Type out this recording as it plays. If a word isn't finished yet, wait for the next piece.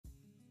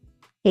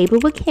Hey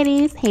boo boo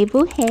kitties, hey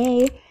boo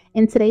hey.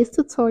 In today's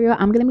tutorial,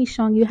 I'm going to be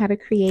showing you how to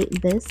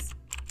create this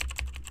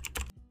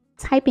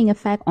typing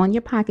effect on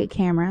your pocket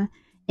camera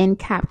in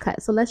CapCut.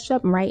 So let's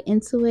jump right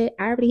into it.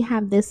 I already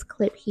have this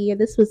clip here.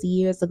 This was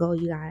years ago,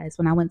 you guys,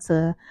 when I went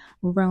to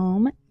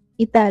Rome,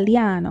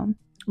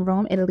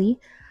 Rome, Italy.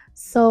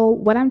 So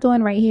what I'm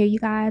doing right here, you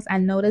guys, I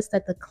noticed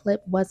that the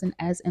clip wasn't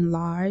as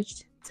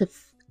enlarged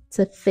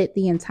to fit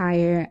the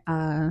entire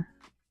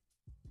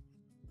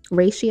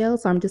ratio.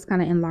 So I'm just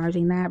kind of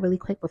enlarging that really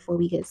quick before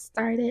we get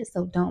started.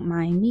 So don't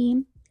mind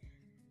me.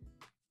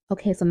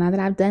 Okay, so now that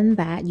I've done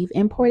that, you've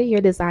imported your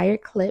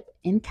desired clip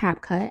in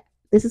CapCut.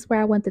 This is where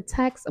I want the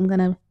text. I'm going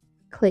to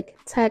click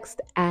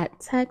text, add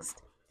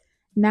text.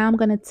 Now I'm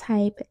going to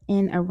type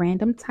in a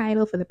random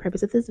title for the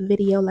purpose of this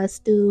video. Let's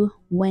do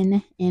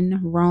When in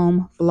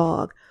Rome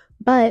Vlog.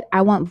 But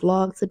I want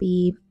vlog to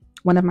be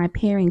one of my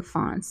pairing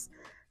fonts.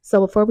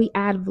 So before we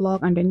add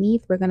vlog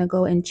underneath, we're going to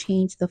go and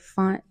change the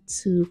font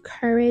to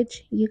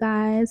Courage, you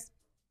guys.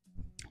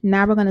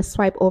 Now we're going to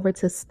swipe over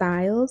to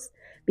styles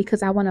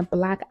because I want a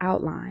black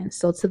outline.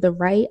 So to the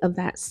right of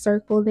that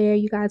circle there,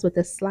 you guys, with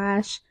the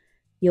slash,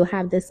 you'll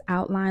have this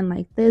outline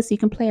like this. You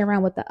can play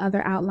around with the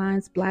other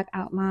outlines, black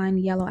outline,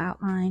 yellow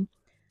outline.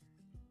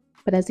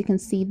 But as you can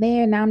see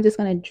there, now I'm just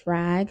going to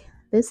drag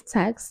this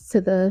text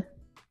to the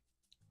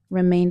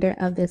remainder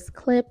of this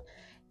clip.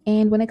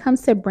 And when it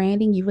comes to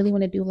branding, you really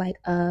want to do like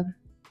a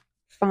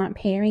font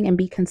pairing and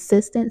be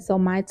consistent. So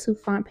my two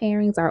font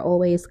pairings are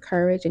always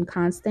Courage and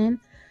Constant.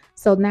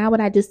 So now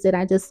what I just did,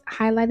 I just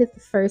highlighted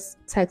the first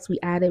text we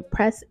added,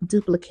 press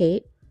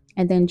duplicate,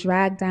 and then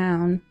drag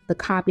down the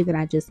copy that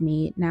I just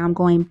made. Now I'm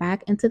going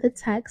back into the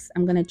text.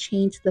 I'm going to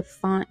change the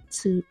font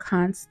to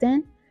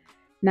Constant.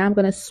 Now I'm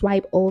going to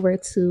swipe over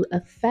to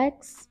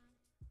Effects,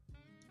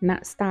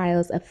 not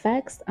Styles,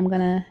 Effects. I'm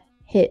going to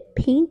hit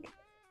pink.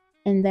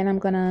 And then I'm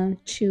going to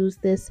choose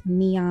this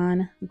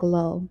neon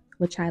glow,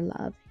 which I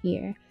love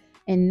here.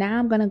 And now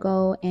I'm going to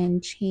go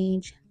and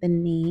change the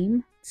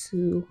name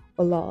to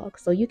vlog.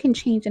 So you can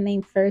change the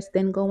name first,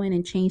 then go in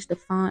and change the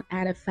font,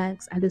 add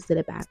effects. I just did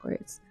it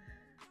backwards.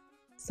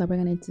 So we're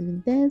going to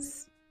do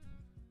this.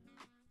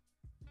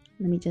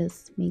 Let me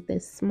just make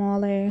this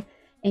smaller.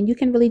 And you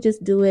can really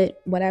just do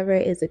it whatever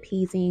is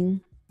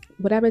appeasing.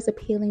 Whatever is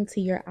appealing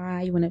to your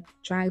eye. You want to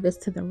drag this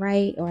to the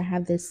right or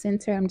have this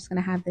center. I'm just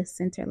going to have this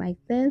center like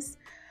this.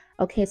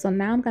 Okay, so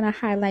now I'm going to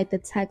highlight the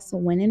text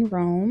When in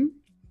Rome.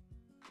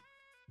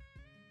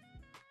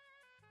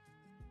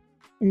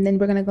 And then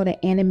we're going to go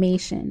to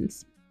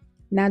animations.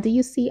 Now, do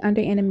you see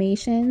under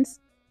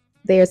animations,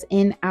 there's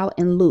in, out,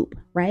 and loop,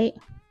 right?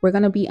 We're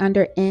going to be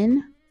under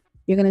in.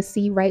 You're going to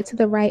see right to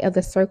the right of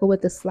the circle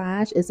with the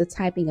slash is a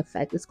typing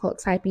effect. It's called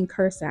typing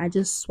cursor. I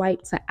just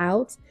swipe to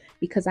out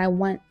because I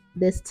want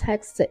this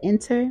text to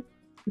enter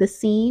the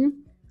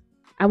scene.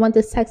 I want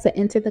this text to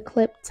enter the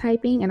clip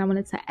typing and I want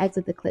it to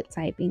exit the clip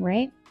typing,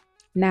 right?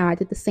 Now I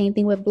did the same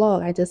thing with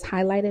vlog. I just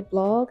highlighted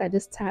vlog. I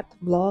just tapped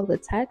vlog, the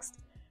text,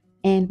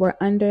 and we're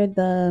under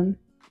the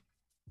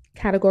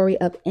category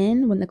of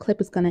in when the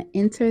clip is going to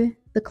enter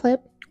the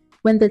clip,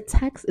 when the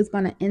text is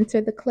going to enter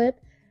the clip.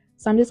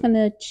 So I'm just going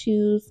to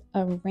choose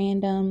a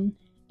random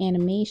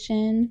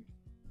animation.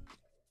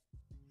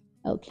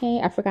 Okay,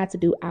 I forgot to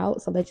do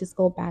out, so let's just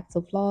go back to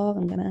vlog.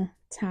 I'm gonna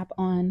tap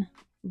on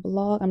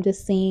vlog. I'm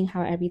just seeing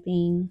how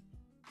everything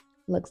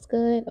looks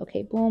good.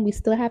 Okay, boom. We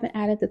still haven't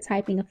added the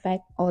typing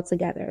effect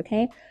altogether,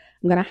 okay?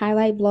 I'm gonna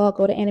highlight vlog,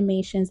 go to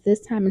animations.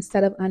 This time,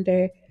 instead of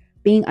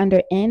being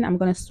under in, I'm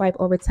gonna swipe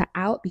over to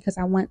out because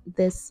I want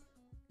this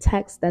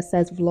text that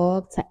says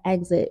vlog to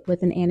exit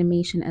with an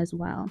animation as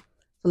well.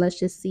 So let's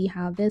just see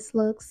how this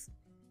looks.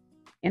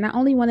 And I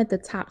only wanted the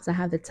top to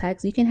have the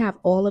text. You can have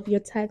all of your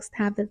text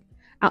have the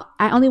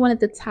I only wanted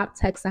the top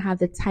text to have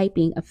the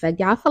typing effect.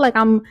 Y'all feel like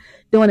I'm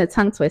doing a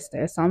tongue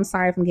twister, so I'm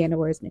sorry if I'm getting the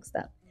words mixed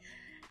up.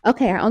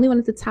 Okay, I only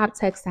wanted the top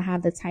text to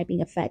have the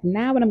typing effect.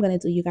 Now what I'm going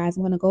to do, you guys,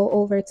 I'm going to go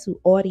over to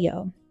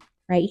audio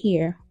right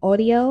here.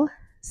 Audio,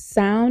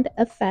 sound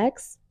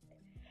effects,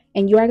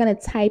 and you are going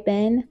to type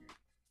in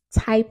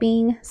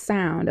typing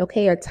sound,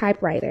 okay, or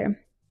typewriter.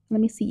 Let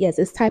me see. Yes,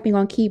 it's typing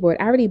on keyboard.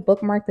 I already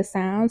bookmarked the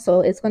sound,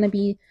 so it's going to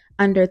be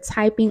under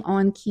typing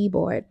on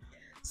keyboard.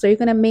 So you're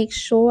going to make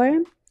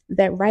sure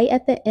that right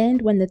at the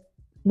end when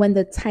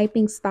the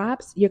typing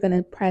stops, you're going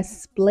to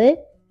press split,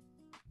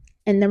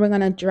 and then we're going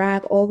to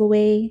drag all the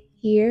way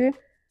here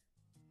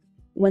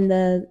when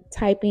the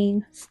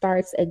typing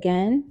starts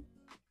again,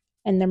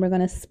 and then we're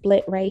going to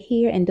split right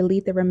here and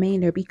delete the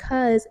remainder,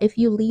 because if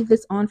you leave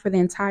this on for the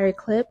entire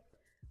clip,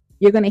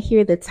 you're going to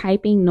hear the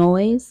typing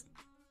noise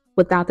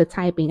without the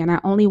typing, and I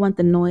only want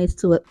the noise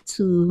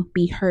to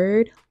be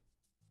heard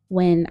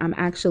when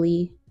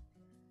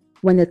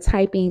the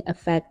typing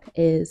effect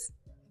is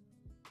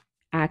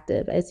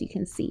active, as you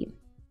can see.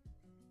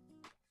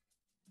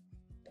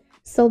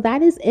 So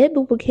that is it,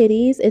 boo boo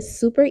kitties. It's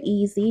super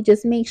easy.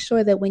 Just make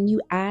sure that when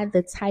you add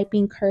the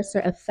typing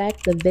cursor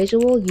effect, the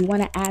visual, you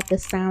want to add the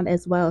sound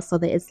as well so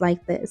that it's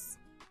like this.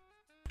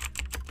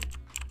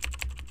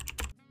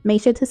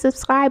 Make sure to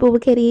subscribe, boo boo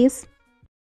kitties.